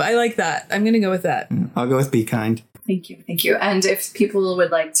to love. I like that. I'm going to go with that. I'll go with be kind. Thank you. Thank you. And if people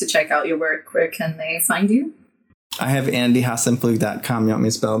would like to check out your work, where can they find you? I have andyhassenplug.com. You want me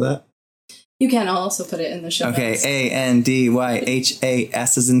to spell that? You can. I'll also put it in the show notes. Okay,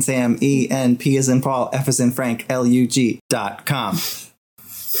 ANDYHAS as in Sam, ENP as in Paul, F as in Frank, LUG.com.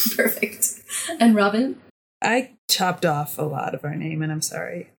 Perfect. And Robin? I chopped off a lot of our name, and I'm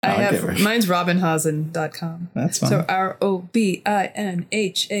sorry. Mine's robinhazen.com. That's fine. So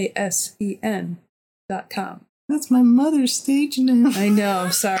ROBINHASEN.com. That's my mother's stage name. I know,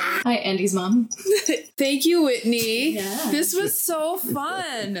 sorry. Hi, Andy's mom. Thank you, Whitney. Yeah. This was so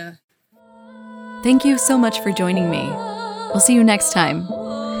fun. Thank you so much for joining me. We'll see you next time.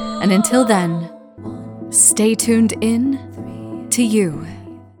 And until then, stay tuned in to you.